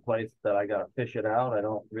this in a place that I got to fish it out. I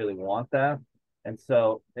don't really want that. And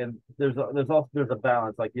so, and there's a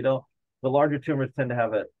balance. Like, you know, the larger tumors tend to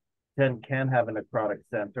have can have a necrotic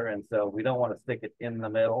center, and so we don't want to stick it in the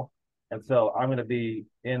middle. And so I'm going to be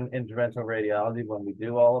in interventional radiology when we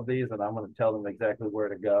do all of these, and I'm going to tell them exactly where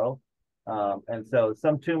to go. And so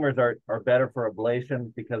some tumors are better for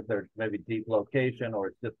ablation because there's maybe deep location or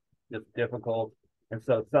it's just difficult. And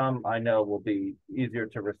so some I know will be easier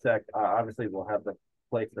to resect. Obviously, we'll have to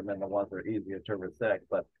place them in the ones that are easier to resect.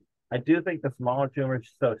 But I do think the smaller tumors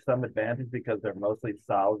show some advantage because they're mostly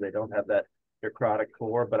solid. They don't have that necrotic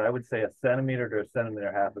core. But I would say 1 centimeter to 1.5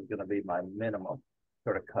 centimeters is going to be my minimum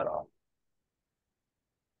sort of cutoff.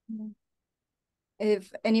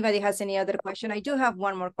 If anybody has any other question, I do have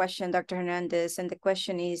one more question, Dr. Hernandez. And the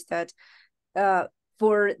question is that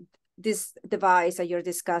for this device that you're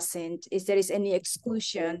discussing, is there is any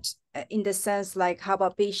exclusion in the sense like how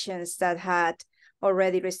about patients that had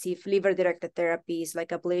already received liver-directed therapies like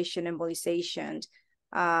ablation, embolization?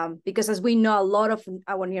 Because as we know, a lot of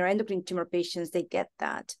our neuroendocrine tumor patients, they get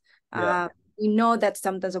that. Yeah. We know that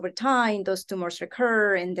sometimes over time, those tumors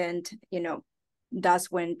recur and then, you know,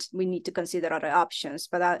 that's when we need to consider other options.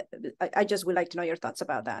 But I just would like to know your thoughts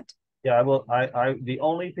about that. Yeah, I will. The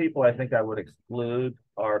only people I think I would exclude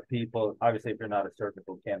are people, obviously, if you're not a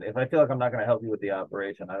surgical candidate. If I feel like I'm not going to help you with the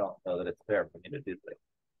operation, I don't know that it's fair for me to do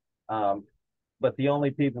that. But the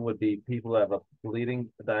only people would be people who have a bleeding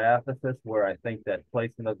diathesis, where I think that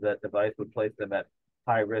placement of that device would place them at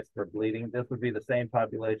high risk for bleeding. This would be the same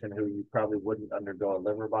population who you probably wouldn't undergo a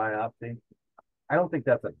liver biopsy. I don't think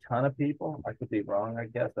that's a ton of people. I could be wrong, I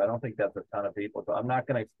guess. I don't think that's a ton of people. So I'm not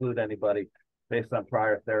going to exclude anybody based on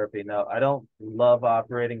prior therapy. No, I don't love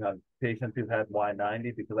operating on patients who've had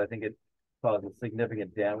Y90 because I think it causes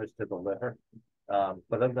significant damage to the liver. But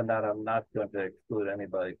other than that, I'm not going to exclude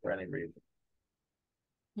anybody for any reason.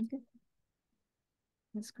 Okay.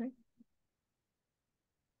 That's great.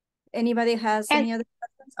 Anybody has any other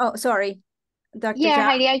questions? Oh, sorry. Dr. Yeah,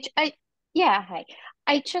 Heidi, hi.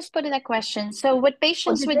 I just put in a question. So with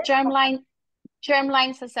patients with germline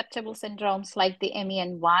susceptible syndromes like the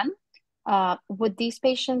MEN1, would these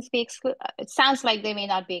patients be excluded? It sounds like they may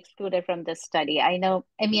not be excluded from this study. I know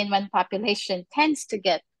MEN1 population tends to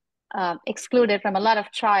get excluded from a lot of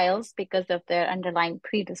trials because of their underlying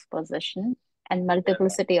predisposition and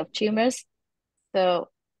multiplicity of tumors. So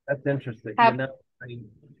that's interesting. You know,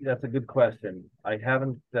 that's a good question. I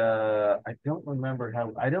haven't, I don't remember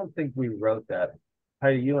how, I don't think we wrote that.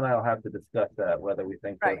 Heidi, you and I will have to discuss that, whether we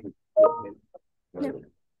think right. Yeah.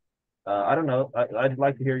 I don't know. I'd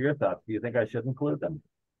like to hear your thoughts. Do you think I should include them?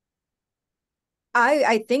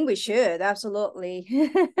 I think we should, absolutely.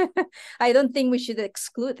 I don't think we should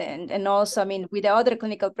exclude them. And also, I mean, with the other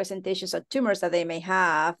clinical presentations of tumors that they may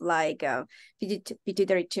have, like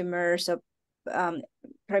pituitary tumors or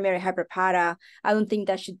primary hyperpara, I don't think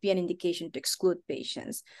that should be an indication to exclude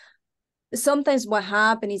patients. Sometimes what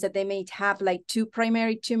happens is that they may have like 2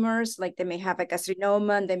 primary tumors, like they may have a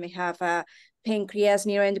carcinoma, and they may have a pancreas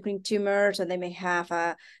neuroendocrine tumors, or they may have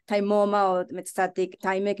a thymoma or metastatic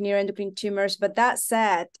thymic neuroendocrine tumors. But that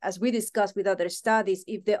said, as we discussed with other studies,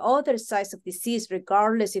 if the other size of disease,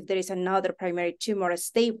 regardless if there is another primary tumor, is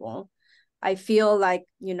stable, I feel like,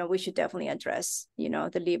 you know, we should definitely address, you know,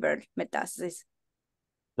 the liver metastasis.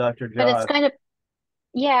 Dr. Josh. But it's kind of,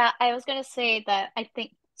 yeah, I was going to say that I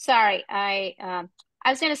think, sorry, I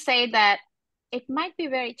was going to say that it might be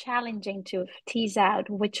very challenging to tease out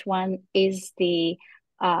which one is the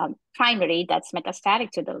primary that's metastatic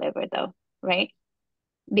to the liver, though, right?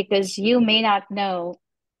 Because you may not know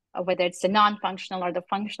whether it's the non-functional or the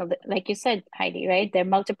functional, like you said, Heidi, right? There are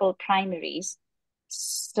multiple primaries.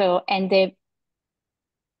 So, and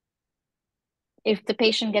if the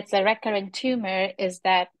patient gets a recurrent tumor, is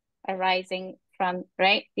that arising from,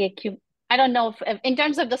 right, the acute? I don't know if in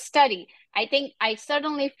terms of the study, I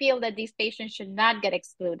certainly feel that these patients should not get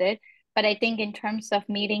excluded, but I think in terms of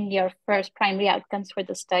meeting your first primary outcomes for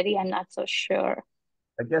the study, I'm not so sure.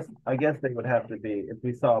 I guess they would have to be, if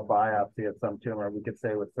we saw a biopsy of some tumor, we could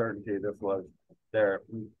say with certainty this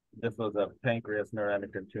was a pancreas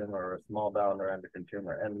neuroendocrine tumor or a small bowel neuroendocrine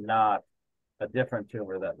tumor, and not a different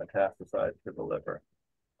tumor that metastasized to the liver.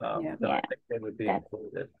 Yeah. So I think they would be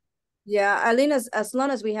included. Yeah, Eileen, as long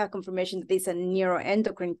as we have confirmation that it's a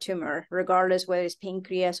neuroendocrine tumor, regardless whether it's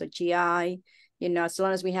pancreas or GI, you know, as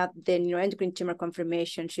long as we have the neuroendocrine tumor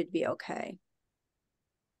confirmation, should be okay.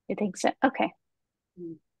 You think so? Okay.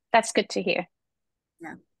 That's good to hear.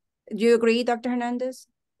 Yeah. Do you agree, Dr. Hernandez?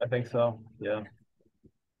 I think so. Yeah.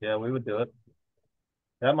 Yeah, we would do it.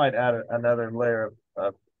 That might add another layer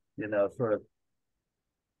of sort of,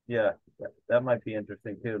 yeah, that might be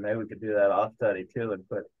interesting too. Maybe we could do that off study too and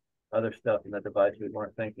put other stuff in the device we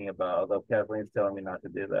weren't thinking about, although Kathleen's telling me not to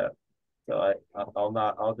do that. So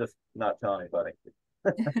I'll just not tell anybody.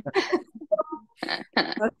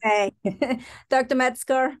 Okay. Dr.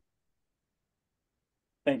 Metzger.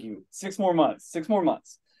 Thank you. 6 more months. 6 more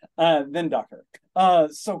months. Then doctor.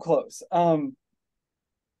 So close.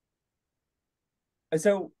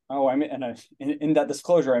 So I mean, and in that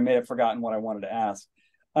disclosure, I may have forgotten what I wanted to ask.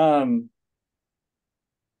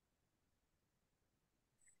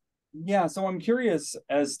 Yeah, so I'm curious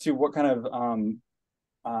as to what kind of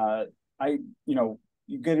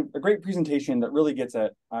you get a great presentation that really gets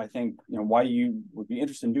at, I think, why you would be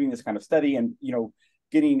interested in doing this kind of study, and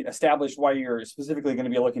getting established why you're specifically going to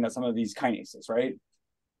be looking at some of these kinases, right?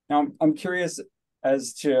 Now, I'm curious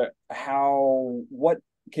as to what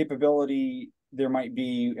capability there might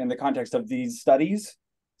be in the context of these studies.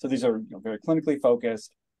 So these are very clinically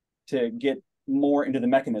focused to get more into the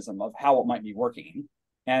mechanism of how it might be working.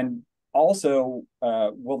 And also,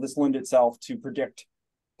 will this lend itself to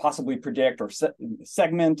possibly predict or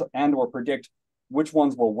segment and or predict which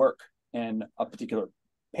ones will work in a particular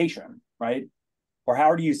patient, right? Or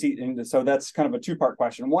how do you see, and so that's kind of a two-part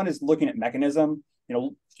question. One is looking at mechanism,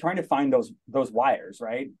 trying to find those wires,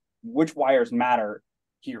 right? Which wires matter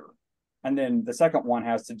here? And then the second one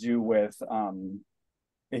has to do with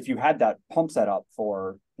if you had that pump set up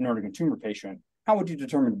for an neuroendocrine tumor patient, how would you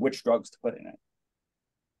determine which drugs to put in it?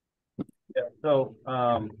 Yeah, so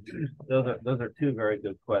those are two very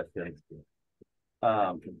good questions.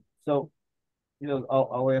 So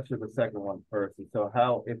I'll answer the second one first. And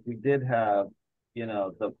so if we did have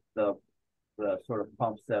the sort of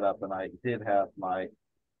pump set up, and I did have my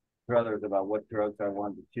druthers about what drugs I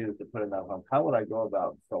wanted to choose to put in that pump, how would I go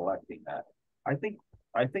about selecting that? I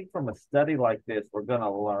think from a study like this, we're going to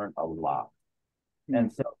learn a lot. And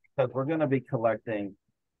so because we're going to be collecting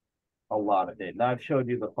a lot of data. Now, I've showed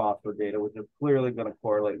you the phosphor data, which is clearly going to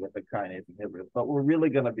correlate with the kinase inhibitors, but we're really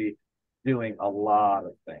going to be doing a lot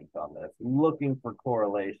of things on this, looking for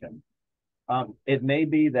correlation. It may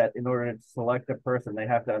be that in order to select a person, they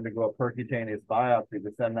have to undergo a percutaneous biopsy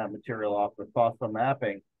to send that material off for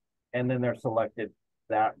phosphomapping, and then they're selected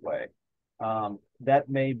that way. That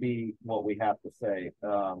may be what we have to say.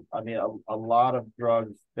 I mean, a lot of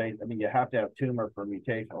drugs, you have to have tumor for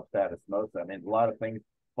mutational status most of them. I mean, a lot of things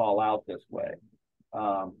fall out this way.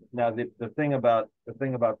 Now, the thing about the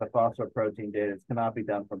phosphoprotein data is cannot be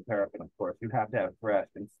done from paraffin, of course. You have to have fresh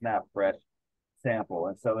and snap fresh sample,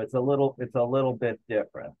 and so it's a little bit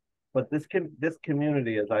different. But this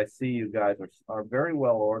community, as I see you guys are very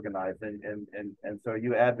well organized, and so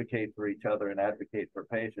you advocate for each other and advocate for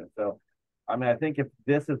patients. So, I mean, I think if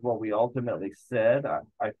this is what we ultimately said,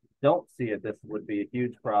 I don't see it. This would be a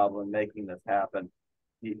huge problem making this happen,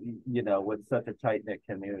 with such a tight-knit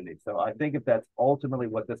community. So I think if that's ultimately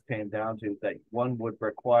what this came down to, that one would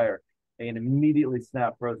require an immediately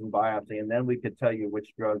snap frozen biopsy, and then we could tell you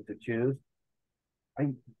which drug to choose.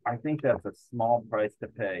 I think that's a small price to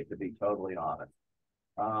pay, to be totally honest.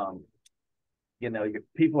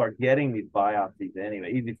 People are getting these biopsies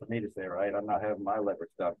anyway. Easy for me to say, right? I'm not having my liver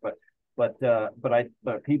stuff, but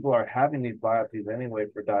people are having these biopsies anyway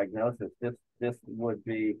for diagnosis. This would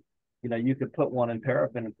be, you could put one in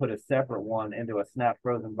paraffin and put a separate one into a snap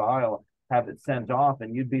frozen vial, have it sent off,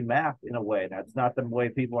 and you'd be mapped in a way. That's not the way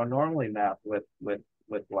people are normally mapped with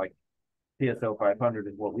like PSO 500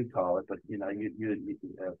 is what we call it, but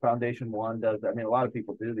Foundation One does. I mean, a lot of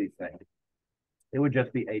people do these things. It would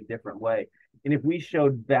just be a different way. And if we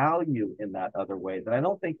showed value in that other way, then I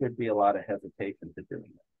don't think there'd be a lot of hesitation to doing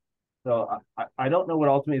it. So I don't know what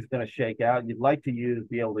ultimately is going to shake out. You'd like to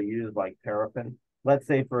be able to use like paraffin. Let's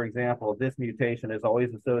say, for example, this mutation is always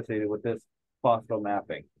associated with this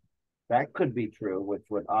phosphomapping. That could be true, which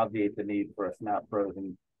would obviate the need for a snap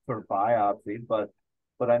frozen sort of biopsy. But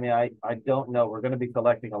I mean, I don't know. We're going to be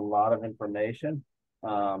collecting a lot of information.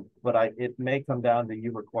 But it may come down to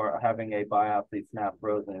you having a biopsy snap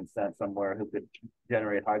frozen and sent somewhere who could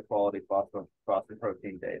generate high quality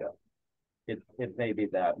phosphoprotein data. It may be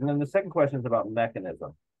that. And then the second question is about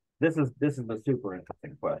mechanism. This is the super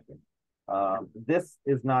interesting question. This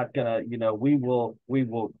is not gonna, we will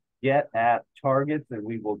get at targets, and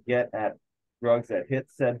we will get at drugs that hit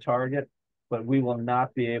said target, but we will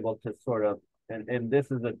not be able to sort of, and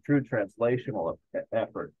this is a true translational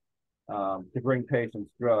effort to bring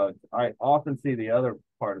patients drugs. I often see the other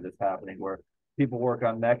part of this happening where people work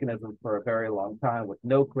on mechanisms for a very long time with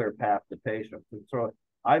no clear path to patients. And so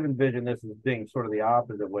I've envisioned this as being sort of the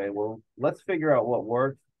opposite way. Well, let's figure out what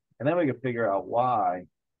works, and then we can figure out why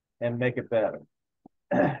and make it better.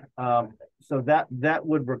 So that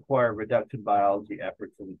would require reduction biology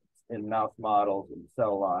efforts in mouse models and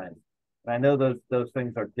cell lines. And I know those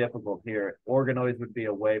things are difficult here. Organoids would be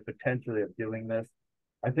a way potentially of doing this.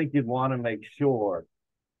 I think you'd want to make sure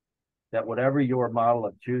that whatever your model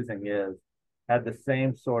of choosing is had the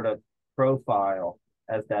same sort of profile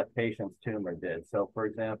as that patient's tumor did. So for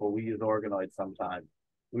example, we use organoids sometimes.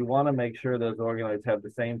 We want to make sure those organoids have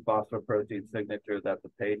the same phosphoprotein signature that the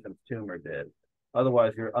patient's tumor did.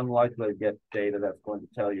 Otherwise, you're unlikely to get data that's going to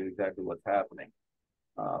tell you exactly what's happening.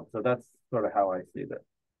 So that's sort of how I see that.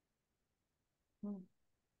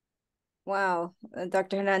 Wow,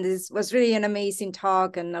 Dr. Hernandez, was really an amazing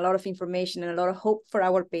talk and a lot of information and a lot of hope for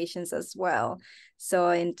our patients as well. So,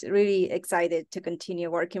 and really excited to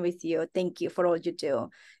continue working with you. Thank you for all you do.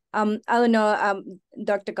 I don't know,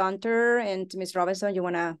 Dr. Gunter and Ms. Robinson, you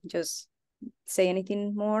want to just say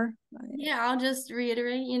anything more? Yeah, I'll just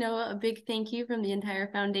reiterate, a big thank you from the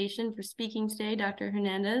entire foundation for speaking today, Dr.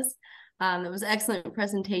 Hernandez. It was an excellent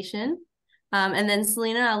presentation. And then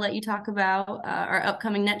Selena, I'll let you talk about our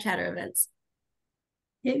upcoming Netchatter events.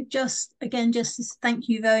 Just thank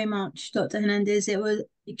you very much, Dr. Hernandez. It was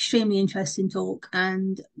extremely interesting talk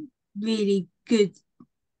and really good.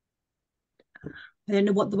 I don't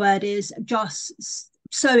know what the word is, just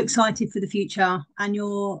so excited for the future. And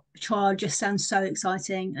your trial just sounds so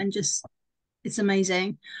exciting and it's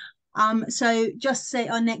amazing. So just to say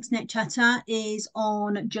our next Netchatter is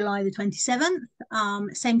on July the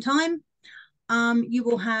 27th, same time. You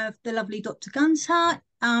will have the lovely Dr. Gunter.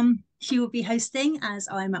 She will be hosting as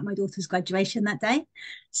I'm at my daughter's graduation that day.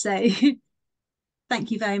 So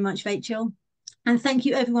thank you very much, Rachel. And thank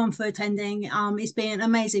you everyone for attending. It's been an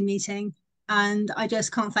amazing meeting. And I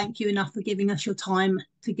just can't thank you enough for giving us your time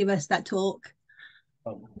to give us that talk.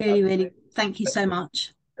 Really, really, thank you so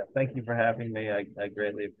much. Thank you for having me. I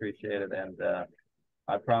greatly appreciate it. And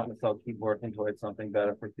I promise I'll keep working towards something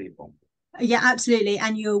better for people. Yeah, absolutely.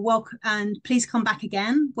 And you're welcome. And please come back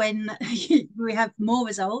again when we have more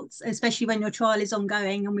results, especially when your trial is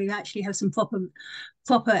ongoing and we actually have some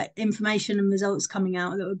proper information and results coming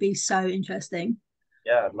out. That would be so interesting.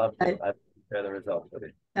 Yeah, I'd love to. I'd share the results with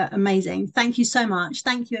you. Amazing. Thank you so much.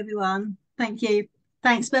 Thank you, everyone. Thank you.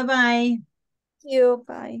 Thanks. Bye-bye. Thank you.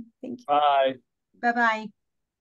 Bye. Thank you. Bye. Bye-bye.